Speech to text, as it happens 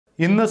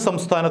ഇന്ന്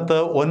സംസ്ഥാനത്ത്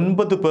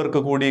 9 പേർക്ക്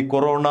കൂടി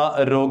കൊറോണ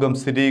രോഗം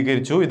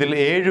സ്ഥിരീകരിച്ചു. ഇതിൽ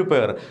 7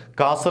 പേർ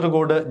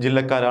കാസർഗോഡ്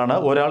ജില്ലക്കാരാണ്.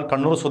 ഒരാൾ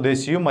കണ്ണൂർ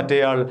സ്വദേശിയും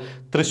മറ്റേയാൾ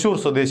തൃശൂർ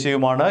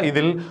സ്വദേശിയുമാണ്.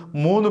 ഇതിൽ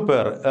 3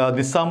 പേർ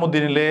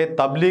നിസാമുദ്ദീനിലെ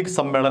തബ്ലീഗ്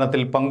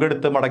സമ്മേളനത്തിൽ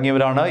പങ്കെടുത്ത്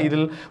മടങ്ങിയവരാണ്.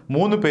 ഇതിൽ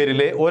 3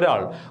 പേരിലെ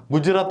ഒരാൾ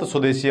ഗുജറാത്ത്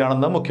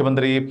സ്വദേശിയാണെന്ന്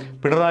മുഖ്യമന്ത്രി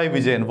പിണറായി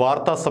വിജയൻ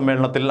വാർത്താ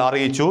സമ്മേളനത്തിൽ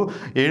അറിയിച്ചു.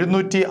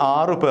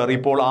 706 പേർ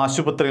ഇപ്പോൾ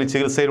ആശുപത്രിയിൽ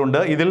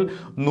ചികിത്സയിലുണ്ട്. ഇതിൽ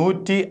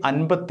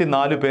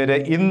 154 പേരെ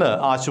ഇന്ന്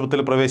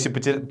ആശുപത്രിയിൽ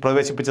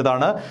പ്രവേശിപ്പിച്ചതാണ്.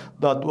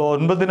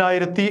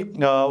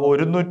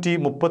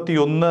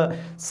 9131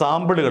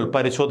 സാമ്പിളുകൾ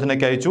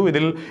പരിശോധനയ്ക്ക് അയച്ചു.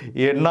 ഇതിൽ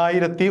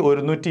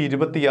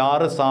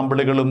 8126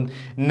 സാമ്പിളുകളും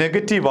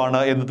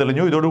നെഗറ്റീവാണ് എന്ന്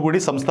തെളിഞ്ഞു. ഇതോടുകൂടി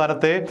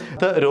സംസ്ഥാനത്തെ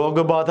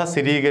രോഗബാധ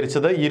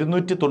സ്ഥിരീകരിച്ചത്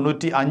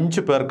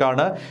 295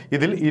 പേർക്കാണ്.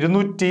 ഇതിൽ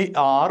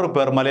 206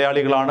 പേർ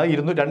മലയാളികളാണ്,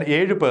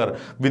 7 പേർ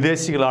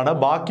വിദേശികളാണ്.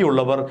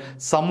 ബാക്കിയുള്ളവർ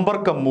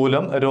സമ്പർക്കം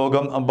മൂലം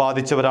രോഗം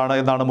ബാധിച്ചവരാണ്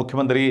എന്നാണ്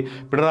മുഖ്യമന്ത്രി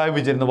പിണറായി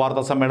വിജയൻ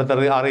വാർത്താ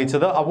സമ്മേളനത്തിൽ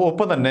അറിയിച്ചത്.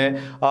 ഒപ്പം തന്നെ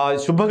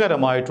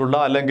ശുഭകരമായിട്ടുള്ള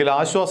അല്ലെങ്കിൽ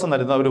ആശ്വാസം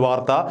നൽകുന്ന ഒരു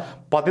വാർത്ത,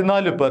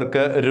 14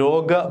 പേർക്ക്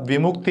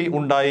രോഗവിമുക്തി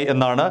ഉണ്ടായി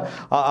എന്നാണ്.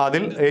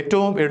 അതിൽ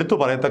ഏറ്റവും എടുത്തു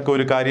പറയത്തക്ക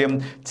ഒരു കാര്യം,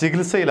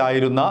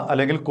 ചികിത്സയിലായിരുന്ന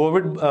അല്ലെങ്കിൽ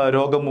കോവിഡ്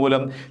രോഗം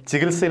മൂലം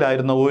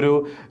ചികിത്സയിലായിരുന്ന ഒരു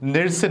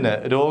നഴ്സിന്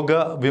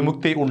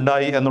രോഗവിമുക്തി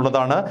ഉണ്ടായി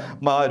എന്നുള്ളതാണ്.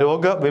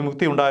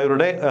 രോഗവിമുക്തി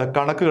ഉണ്ടായവരുടെ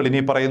കണക്കുകൾ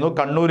ഇനി പറയുന്നു.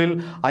 കണ്ണൂരിൽ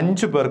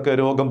 5 പേർക്ക്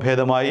രോഗം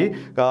ഭേദമായി,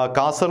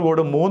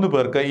 കാസർഗോഡ് 3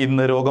 പേർക്ക്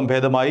ഇന്ന് രോഗം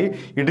ഭേദമായി,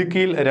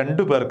 ഇടുക്കിയിൽ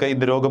 2 പേർക്ക്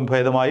ഇന്ന് രോഗം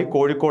ഭേദമായി,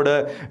 കോഴിക്കോട്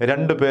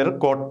 2 പേർ,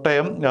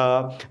 കോട്ടയം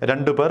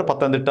 2 പേർ,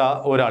 പത്തനംതിട്ട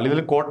ഒരാൾ. ഇതിൽ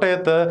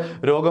കോട്ടയത്ത്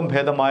രോഗം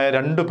ഭേദമായ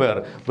 2 പേർ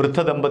വൃദ്ധ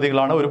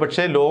ദമ്പതികളാണ്.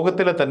 ഒരുപക്ഷെ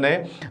ലോകത്തിലെ തന്നെ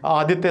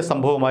ആദ്യത്തെ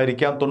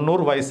സംഭവമായിരിക്കാം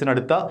 90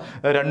 വയസ്സിനടുത്ത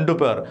 2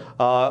 പേർ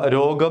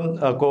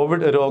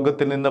കോവിഡ്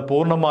രോഗത്തിൽ നിന്ന്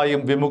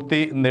പൂർണ്ണമായും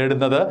വിമുക്തി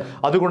നേടുന്നത്.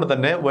 അതുകൊണ്ട്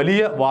തന്നെ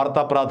വലിയ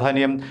വാർത്താ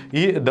പ്രാധാന്യം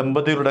ഈ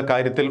ദമ്പതികളുടെ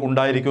കാര്യത്തിൽ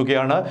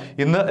ഉണ്ടായിരിക്കുകയാണ്.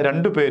 ഇന്ന്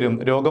 2 പേരും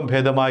രോഗം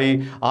ഭേദമായി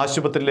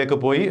ആശുപത്രിയിലേക്ക്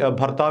പോയി.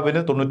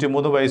 ഭർത്താവിന്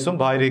 93 വയസ്സും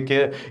ഭാര്യയ്ക്ക്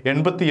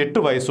 88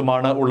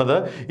 വയസ്സുമാണ് ഉള്ളത്.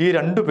 ഈ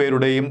 2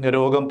 പേരുടെയും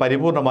രോഗം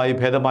പരിപൂർണമായി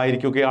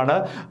ഭേദമായിരിക്കുകയാണ്.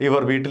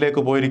 ഇവർ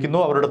വീട്ടിലേക്ക് പോയിരിക്കുന്നു.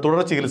 അവരുടെ തുടർ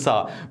ചികിത്സ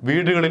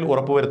വീടുകളിൽ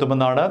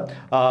ഉറപ്പുവരുത്തുമെന്നാണ്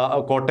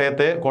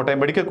കോട്ടയം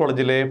മെഡിക്കൽ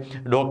കോളേജിലെ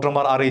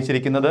ഡോക്ടർമാർ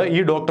അറിയിച്ചിരിക്കുന്നത്. ഈ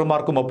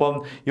ഡോക്ടർമാർക്കുമൊപ്പം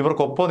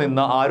ഇവർക്കൊപ്പം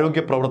നിന്ന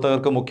ആരോഗ്യ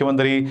പ്രവർത്തകർക്ക്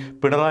മുഖ്യമന്ത്രി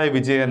പിണറായി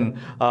വിജയൻ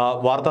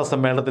വാർത്താ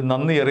സമ്മേളനത്തിൽ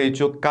നന്ദി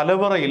അറിയിച്ചു.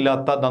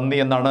 കലവറയില്ലാത്ത നന്ദി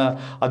എന്നാണ്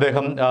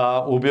അദ്ദേഹം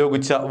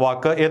ഉപയോഗിച്ച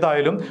വാക്ക്.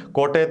 ഏതായാലും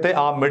കോട്ടയത്തെ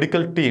ആ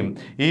മെഡിക്കൽ ടീം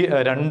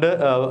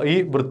ഈ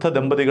വൃദ്ധ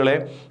ദമ്പതികളെ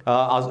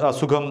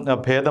അസുഖം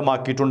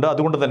ഭേദമാക്കിയിട്ടുണ്ട്.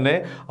 അതുകൊണ്ട് തന്നെ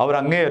അവർ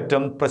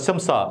അങ്ങേയറ്റം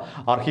പ്രശംസ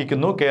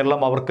അർഹിക്കുന്നു.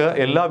 കേരളം അവർക്ക്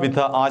എല്ലാവിധ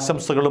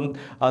ആശംസകളും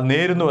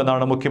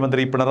നേരുന്നുവെന്നാണ്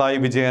മുഖ്യമന്ത്രി പിണറായി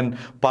വിജയൻ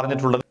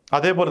പറഞ്ഞിട്ടുള്ളത്.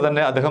 അതേപോലെ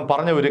തന്നെ അദ്ദേഹം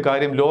പറഞ്ഞ ഒരു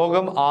കാര്യം,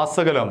 ലോകം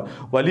ആസകലം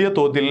വലിയ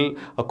തോതിൽ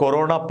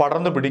കൊറോണ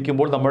പടർന്നു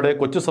പിടിക്കുമ്പോൾ നമ്മുടെ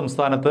കൊച്ചു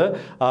സംസ്ഥാനത്ത്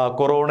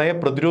കൊറോണയെ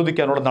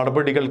പ്രതിരോധിക്കാനുള്ള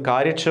നടപടികൾ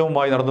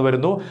കാര്യക്ഷമമായി നടന്നു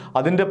വരുന്നു.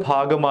 അതിൻ്റെ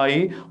ഭാഗമായി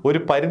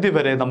ഒരു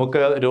പരിധിവരെ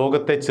നമുക്ക്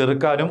രോഗത്തെ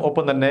ചെറുക്കാനും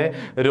ഒപ്പം തന്നെ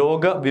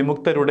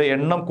രോഗവിമുക്തരുടെ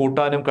എണ്ണം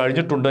കൂട്ടാനും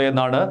കഴിഞ്ഞിട്ടുണ്ട്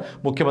എന്നാണ്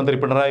മുഖ്യമന്ത്രി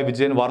പിണറായി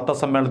വിജയൻ വാർത്താ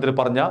സമ്മേളനത്തിൽ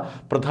പറഞ്ഞ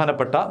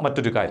പ്രധാനപ്പെട്ട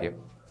മറ്റൊരു കാര്യം.